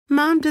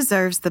Mom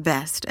deserves the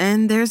best,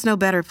 and there's no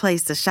better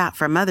place to shop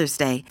for Mother's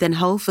Day than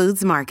Whole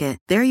Foods Market.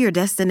 They're your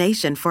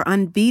destination for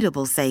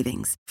unbeatable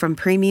savings, from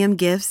premium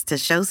gifts to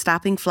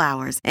show-stopping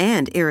flowers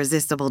and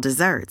irresistible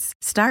desserts.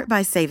 Start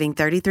by saving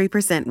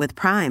 33% with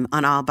Prime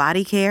on all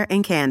body care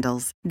and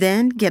candles.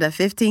 Then get a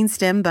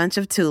 15-stem bunch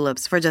of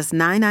tulips for just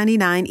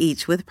 $9.99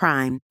 each with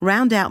Prime.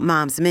 Round out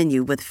Mom's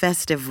menu with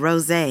festive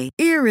rosé,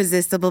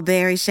 irresistible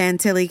berry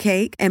chantilly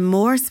cake, and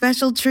more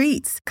special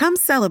treats. Come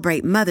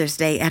celebrate Mother's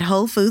Day at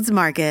Whole Foods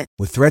Market.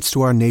 With threats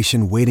to our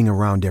nation waiting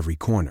around every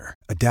corner,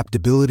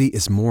 adaptability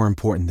is more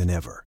important than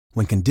ever.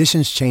 When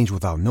conditions change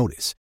without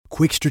notice,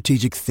 quick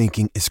strategic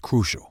thinking is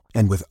crucial.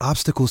 And with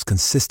obstacles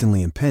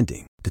consistently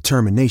impending,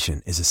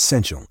 determination is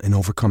essential in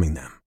overcoming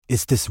them.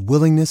 It's this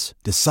willingness,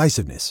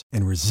 decisiveness,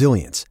 and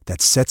resilience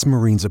that sets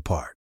Marines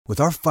apart. With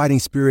our fighting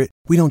spirit,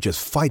 we don't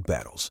just fight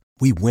battles,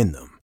 we win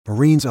them.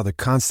 Marines are the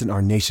constant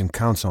our nation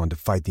counts on to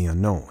fight the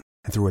unknown.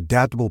 And through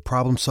adaptable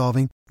problem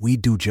solving, we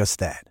do just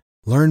that.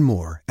 Learn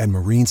more at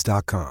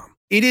marines.com.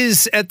 It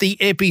is at the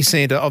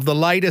epicentre of the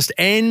latest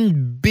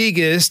and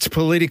biggest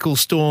political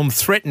storm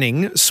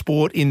threatening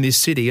sport in this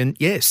city. And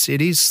yes,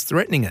 it is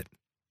threatening it.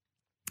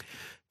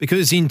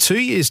 Because in 2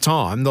 years'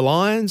 time, the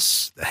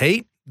Lions, the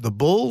Heat, the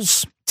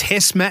Bulls,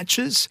 test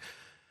matches,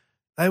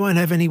 they won't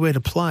have anywhere to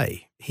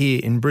play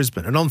here in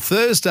Brisbane. And on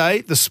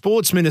Thursday, the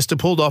Sports Minister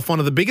pulled off one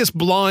of the biggest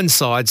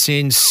blindsides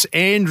since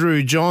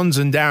Andrew Johns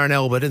and Darren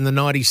Albert in the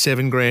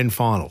 97 Grand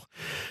Final.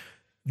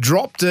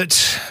 Dropped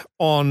it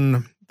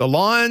on the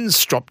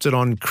Lions, dropped it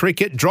on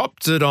cricket,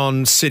 dropped it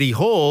on City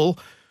Hall,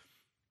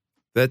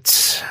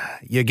 that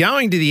you're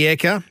going to the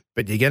Ekka,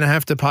 but you're going to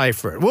have to pay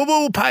for it. Well,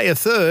 we'll pay a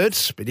third,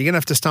 but you're going to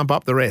have to stump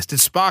up the rest. It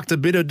sparked a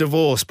bit of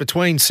divorce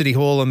between City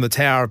Hall and the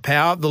Tower of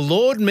Power. The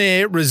Lord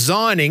Mayor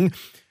resigning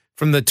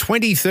from the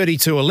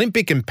 2032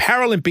 Olympic and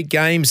Paralympic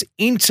Games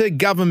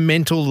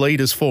Intergovernmental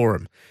Leaders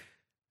Forum.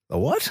 The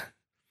what?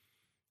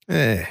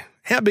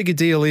 How big a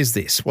deal is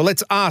this? Well,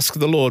 let's ask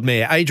the Lord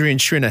Mayor. Adrian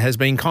Schrinner has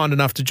been kind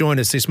enough to join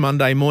us this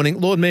Monday morning.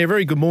 Lord Mayor,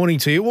 very good morning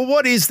to you. Well,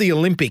 what is the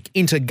Olympic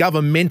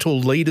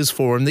Intergovernmental Leaders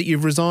Forum that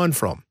you've resigned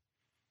from?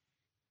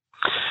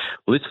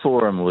 Well, this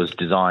forum was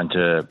designed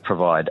to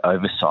provide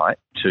oversight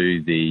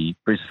to the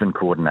Brisbane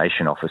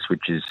Coordination Office,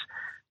 which is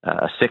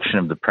a section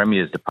of the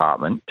Premier's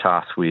Department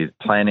tasked with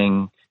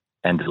planning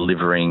and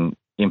delivering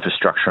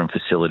infrastructure and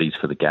facilities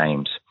for the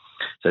Games.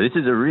 So this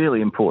is a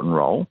really important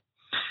role.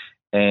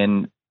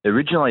 And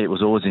originally, it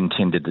was always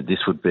intended that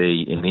this would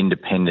be an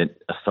independent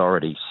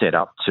authority set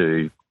up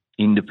to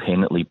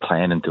independently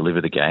plan and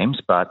deliver the Games,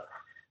 but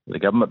the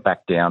government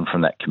backed down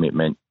from that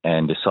commitment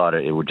and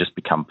decided it would just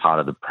become part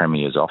of the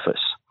Premier's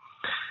office.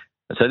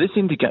 So this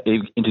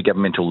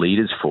Intergovernmental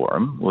Leaders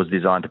Forum was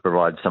designed to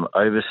provide some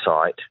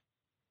oversight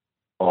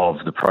of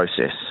the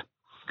process.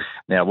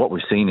 Now, what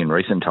we've seen in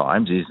recent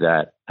times is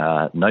that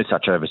no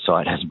such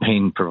oversight has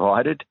been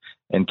provided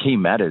and key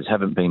matters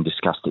haven't been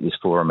discussed at this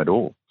forum at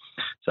all.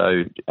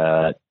 So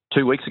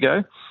 2 weeks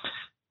ago,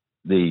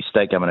 the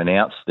state government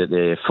announced that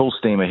they're full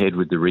steam ahead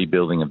with the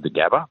rebuilding of the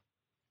Gabba.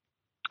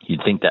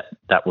 You'd think that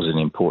that was an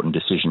important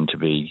decision to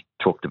be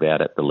talked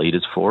about at the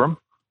Leaders Forum.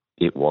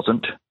 It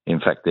wasn't. In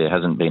fact, there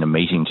hasn't been a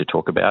meeting to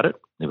talk about it.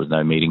 There was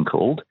no meeting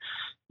called.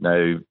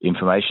 No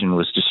information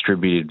was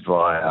distributed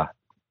via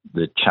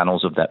the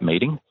channels of that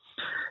meeting.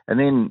 And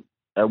then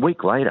a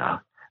week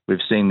later, we've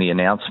seen the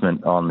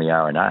announcement on the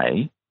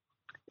RNA,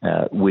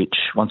 which,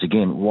 once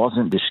again,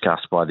 wasn't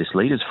discussed by this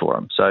Leaders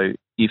Forum. So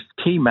if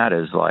key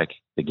matters like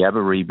the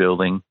Gabba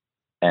rebuilding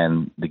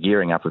and the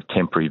gearing up of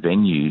temporary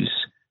venues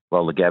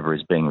while the Gabba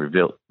is being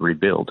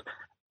rebuilt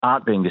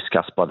aren't being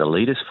discussed by the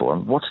Leaders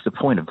Forum, what's the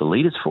point of the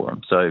Leaders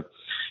Forum? So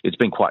it's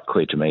been quite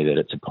clear to me that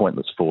it's a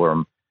pointless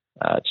forum.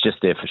 It's just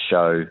there for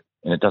show,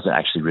 and it doesn't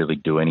actually really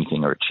do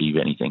anything or achieve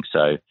anything.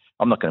 So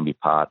I'm not going to be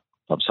part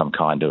of some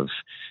kind of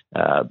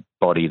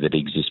body that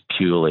exists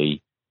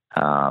purely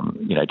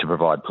to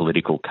provide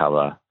political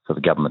cover for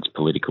the government's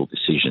political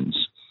decisions.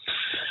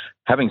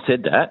 Having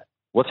said that,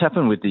 what's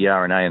happened with the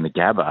RNA and the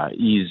Gabba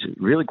is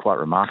really quite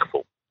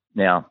remarkable.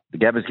 Now, the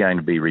Gabba is going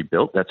to be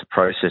rebuilt. That's a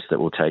process that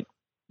will take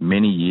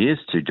many years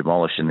to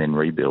demolish and then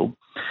rebuild.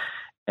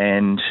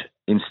 And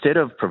instead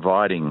of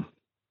providing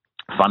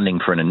funding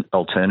for an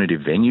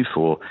alternative venue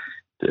for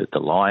the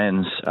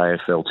Lions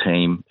AFL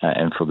team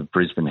and for the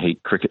Brisbane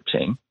Heat cricket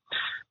team,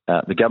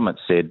 the government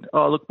said,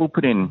 look, we'll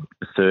put in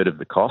a third of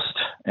the cost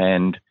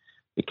and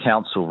the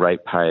council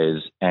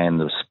ratepayers and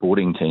the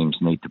sporting teams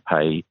need to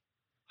pay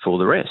for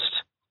the rest,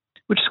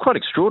 which is quite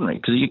extraordinary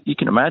because you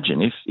can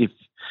imagine if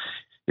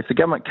the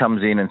government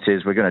comes in and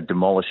says we're going to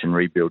demolish and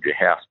rebuild your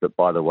house, but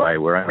by the way,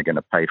 we're only going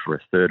to pay for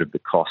a third of the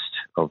cost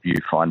of you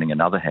finding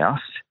another house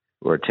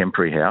or a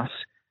temporary house,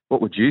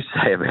 what would you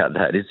say about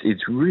that?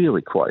 It's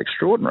really quite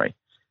extraordinary.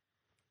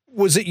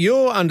 Was it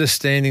your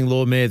understanding,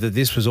 Lord Mayor, that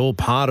this was all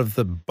part of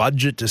the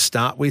budget to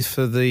start with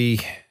for the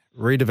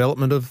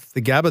redevelopment of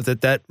the Gabba,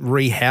 that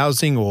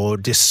rehousing or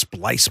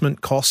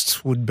displacement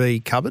costs would be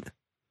covered?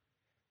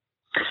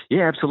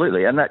 Yeah,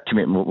 absolutely. And that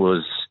commitment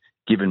was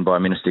given by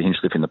Minister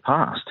Hinchliffe in the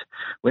past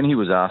when he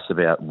was asked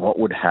about what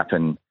would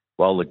happen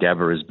while the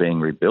Gabba is being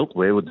rebuilt?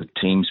 Where would the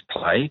teams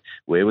play?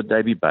 Where would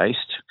they be based?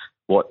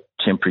 What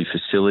temporary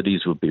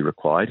facilities would be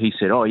required? He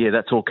said, oh, yeah,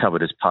 that's all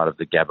covered as part of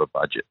the Gabba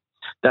budget.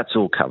 That's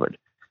all covered.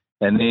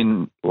 And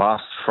then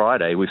last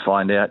Friday, we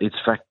find out it's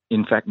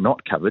in fact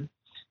not covered,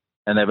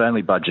 and they've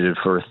only budgeted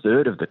for a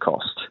third of the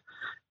cost.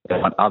 They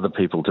want other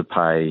people to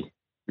pay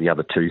the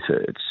other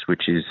 2/3,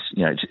 which is,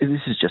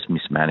 this is just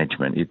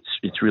mismanagement.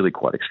 It's really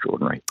quite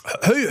extraordinary.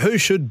 Who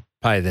should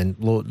pay then,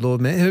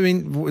 Lord Mayor? I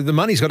mean, the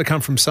money's got to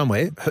come from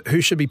somewhere. Who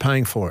should be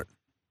paying for it?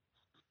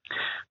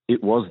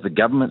 It was the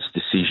government's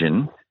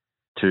decision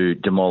to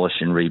demolish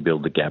and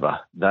rebuild the Gabba.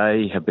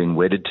 They have been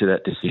wedded to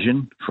that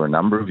decision for a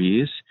number of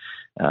years.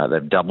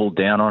 They've doubled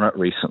down on it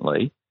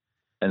recently.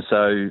 And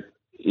so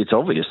it's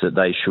obvious that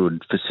they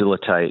should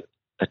facilitate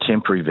a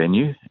temporary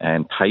venue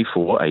and pay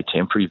for a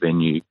temporary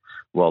venue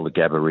while the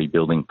Gabba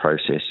rebuilding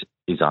process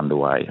is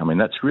underway. I mean,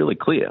 that's really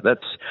clear.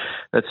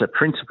 That's a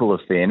principle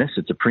of fairness.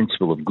 It's a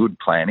principle of good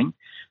planning,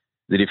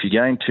 that if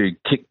you're going to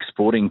kick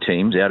sporting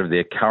teams out of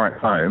their current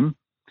home,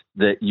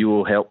 that you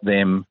will help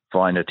them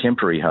find a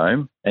temporary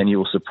home and you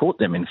will support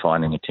them in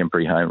finding a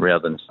temporary home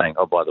rather than saying,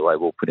 oh, by the way,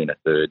 we'll put in a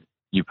third,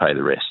 you pay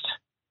the rest,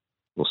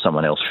 or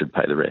someone else should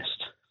pay the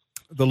rest.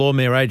 The Lord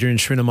Mayor, Adrian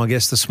Schrinner, my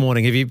guest this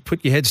morning. Have you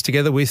put your heads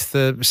together with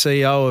the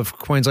CEO of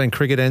Queensland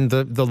Cricket and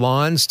the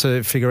Lions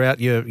to figure out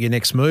your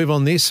next move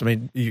on this? I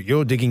mean,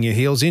 you're digging your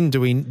heels in.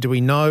 Do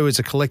we know as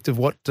a collective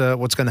what's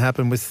going to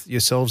happen with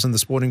yourselves and the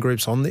sporting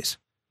groups on this?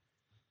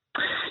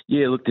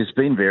 Yeah, look, there's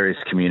been various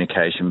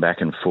communication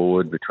back and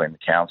forward between the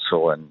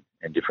council and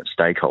different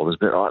stakeholders.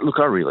 But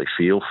I really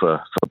feel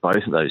for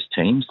both of those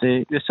teams.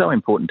 They're so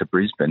important to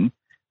Brisbane,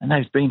 and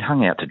they've been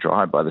hung out to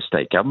dry by the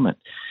state government.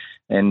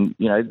 And,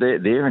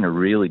 they're in a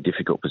really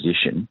difficult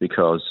position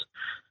because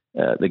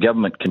the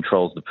government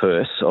controls the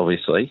purse,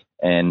 obviously,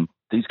 and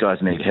these guys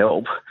need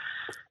help.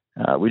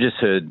 We just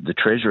heard the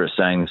Treasurer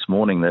saying this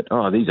morning that,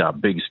 these are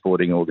big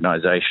sporting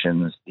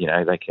organisations,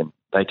 they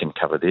can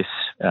cover this.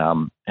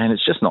 And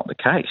it's just not the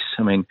case.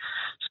 I mean,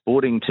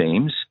 sporting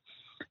teams,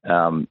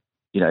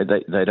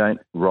 they don't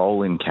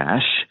roll in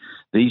cash.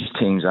 These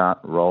teams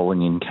aren't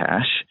rolling in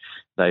cash.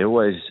 They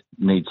always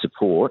need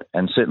support,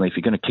 and certainly if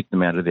you're going to kick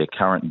them out of their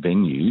current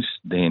venues,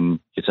 then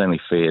it's only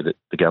fair that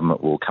the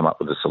government will come up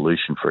with a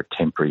solution for a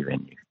temporary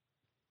venue.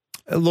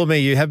 Lord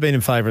Mayor, you have been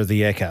in favour of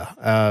the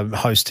Ekka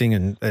hosting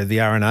and the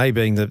RNA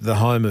being the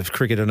home of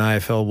cricket and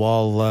AFL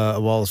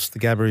whilst the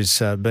Gabba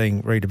is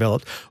being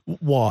redeveloped.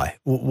 Why?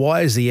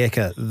 Why is the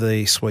Ekka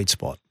the sweet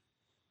spot?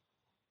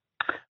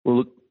 Well,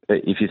 look,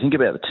 if you think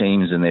about the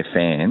teams and their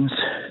fans,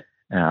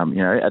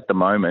 at the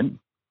moment,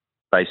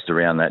 based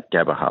around that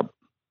Gabba hub.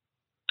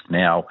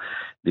 Now,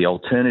 the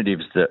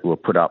alternatives that were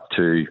put up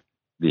to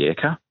the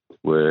Ekka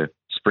were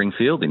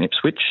Springfield in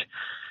Ipswich,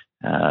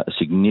 a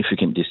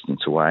significant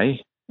distance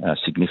away,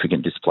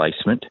 significant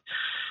displacement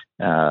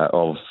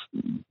of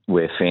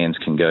where fans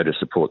can go to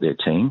support their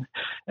team.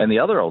 And the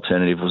other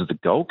alternative was the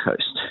Gold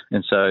Coast.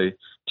 And so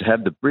to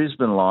have the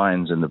Brisbane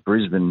Lions and the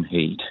Brisbane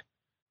Heat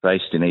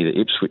based in either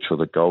Ipswich or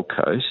the Gold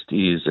Coast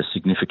is a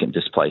significant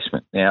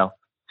displacement. Now,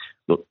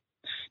 look,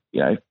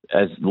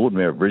 as Lord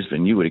Mayor of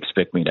Brisbane, you would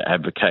expect me to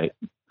advocate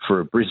for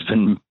a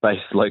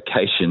Brisbane-based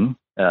location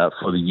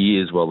for the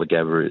years while the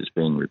Gabba is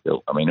being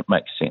rebuilt. I mean, it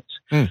makes sense.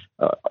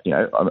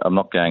 I'm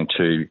not going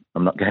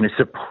to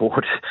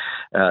support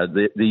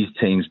these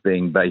teams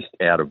being based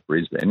out of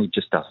Brisbane. It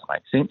just doesn't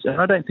make sense, and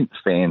I don't think the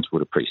fans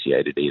would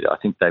appreciate it either. I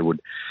think they would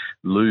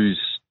lose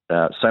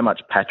so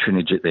much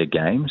patronage at their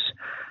games.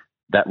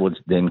 That would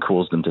then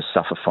cause them to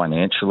suffer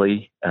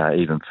financially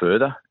even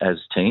further as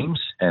teams,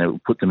 and it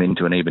would put them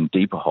into an even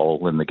deeper hole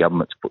than the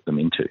government's put them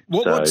into.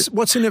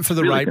 What's in it for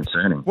the really rate?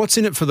 Concerning. What's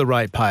in it for the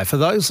ratepayer? For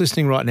those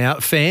listening right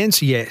now,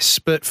 fans, yes,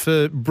 but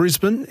for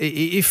Brisbane,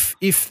 if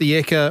the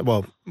Ekka,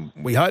 well,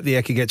 we hope the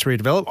Ekka gets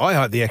redeveloped. I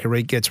hope the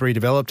Ekka gets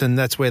redeveloped, and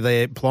that's where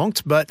they're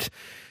plonked. But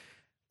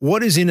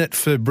what is in it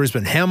for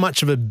Brisbane? How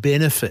much of a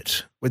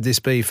benefit would this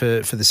be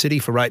for the city,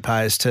 for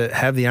ratepayers, to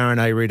have the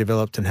RNA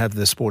redeveloped and have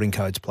the sporting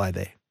codes play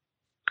there?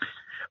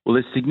 Well,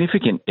 there's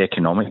significant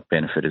economic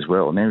benefit as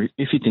well. Now,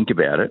 if you think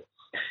about it,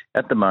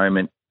 at the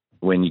moment,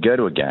 when you go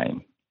to a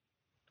game,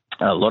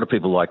 a lot of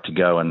people like to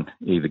go and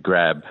either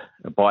grab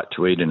a bite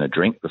to eat and a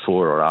drink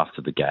before or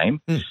after the game.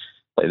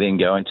 They then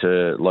go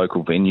into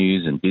local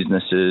venues and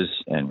businesses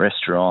and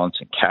restaurants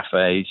and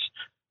cafes,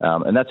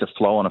 and that's a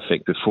flow-on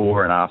effect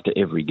before and after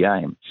every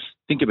game.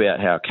 Think about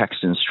how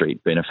Caxton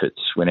Street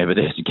benefits whenever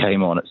there's a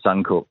game on at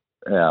Suncorp.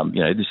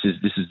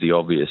 This is the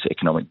obvious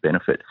economic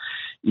benefit.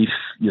 If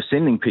you're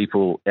sending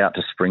people out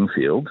to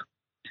Springfield,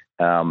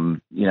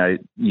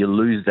 you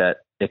lose that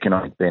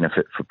economic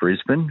benefit for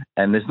Brisbane,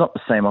 and there's not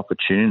the same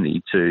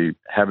opportunity to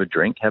have a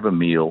drink, have a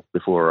meal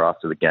before or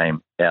after the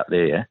game out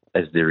there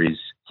as there is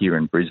here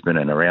in Brisbane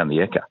and around the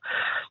Ekka.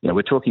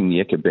 We're talking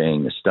the Ekka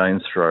being a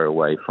stone's throw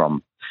away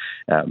from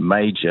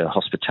major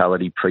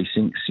hospitality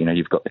precincts.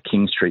 You've got the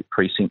King Street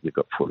precinct, you've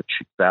got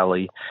Fortitude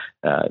Valley.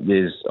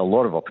 There's a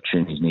lot of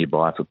opportunities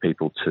nearby for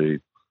people to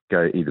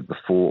go either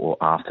before or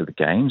after the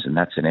games, and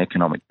that's an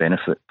economic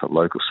benefit for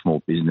local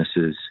small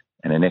businesses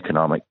and an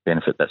economic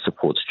benefit that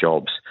supports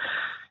jobs.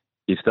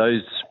 If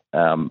those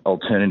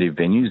alternative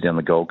venues down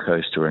the Gold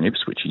Coast or in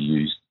Ipswich are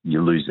used,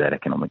 you lose that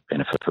economic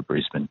benefit for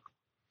Brisbane.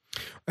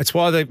 It's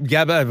why the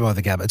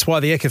Gabba. It's why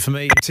the Ekka for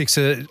me ticks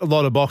a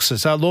lot of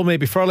boxes. Lord Mayor,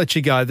 before I let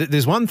you go,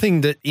 there's one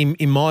thing that,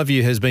 in my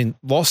view, has been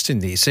lost in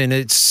this, and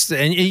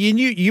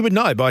you would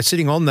know by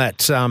sitting on that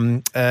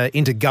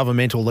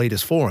Intergovernmental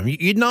Leaders Forum.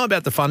 You'd know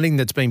about the funding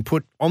that's been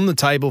put on the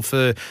table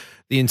for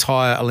the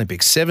entire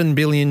Olympics. $7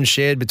 billion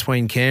shared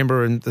between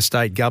Canberra and the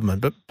state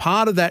government, but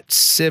part of that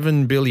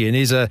 $7 billion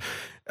is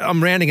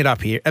I'm rounding it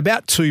up here,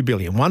 about $2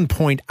 billion,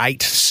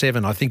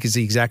 1.87, I think is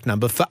the exact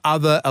number, for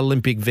other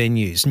Olympic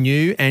venues,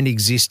 new and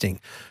existing.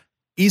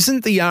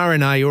 Isn't the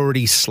RNA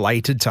already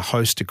slated to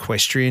host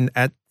equestrian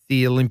at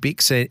the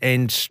Olympics,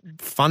 and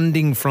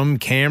funding from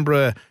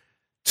Canberra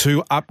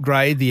to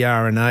upgrade the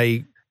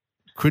RNA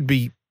could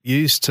be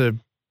used to,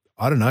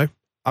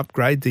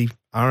 upgrade the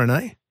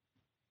RNA?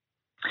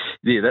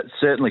 Yeah, that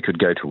certainly could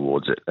go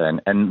towards it.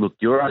 And look,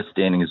 your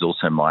understanding is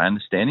also my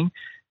understanding,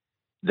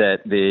 that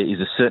there is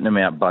a certain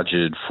amount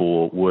budgeted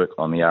for work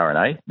on the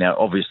RNA. Now,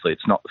 obviously,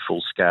 it's not the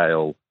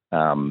full-scale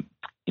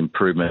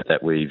improvement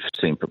that we've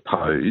seen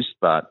proposed,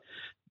 but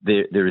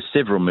there is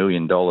several $1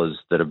 million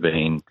that have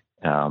been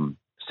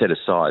set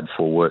aside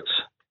for works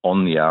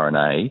on the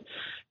RNA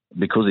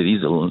because it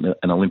is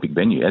an Olympic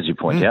venue. As you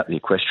point out, the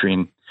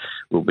equestrian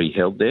will be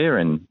held there,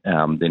 and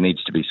there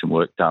needs to be some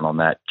work done on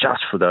that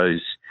just for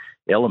those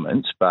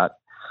elements. But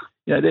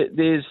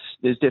there's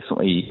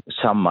definitely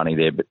some money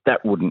there, but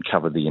that wouldn't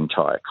cover the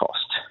entire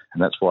cost.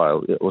 And that's why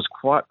it was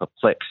quite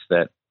perplexed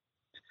that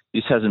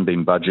this hasn't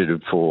been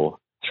budgeted for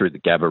through the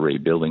Gabba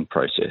rebuilding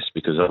process,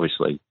 because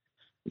obviously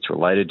it's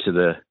related to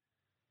the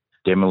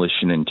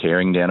demolition and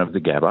tearing down of the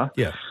Gabba.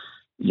 Yeah.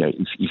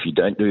 If you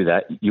don't do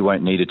that, you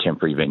won't need a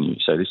temporary venue.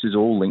 So this is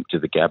all linked to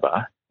the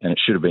Gabba, and it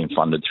should have been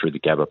funded through the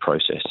Gabba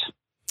process.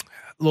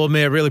 Lord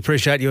Mayor, really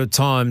appreciate your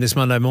time this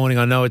Monday morning.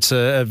 I know it's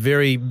a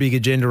very big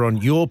agenda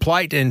on your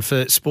plate, and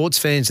for sports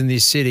fans in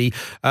this city,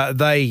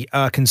 they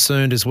are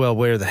concerned as well.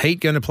 Where are the Heat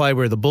going to play?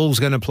 Where are the Bulls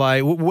going to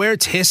play? Where are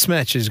test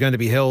matches going to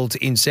be held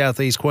in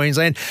southeast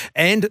Queensland?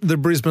 And the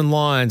Brisbane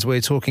Lions,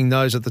 we're talking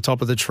those at the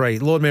top of the tree.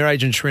 Lord Mayor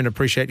Adrian Schrinner,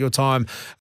 appreciate your time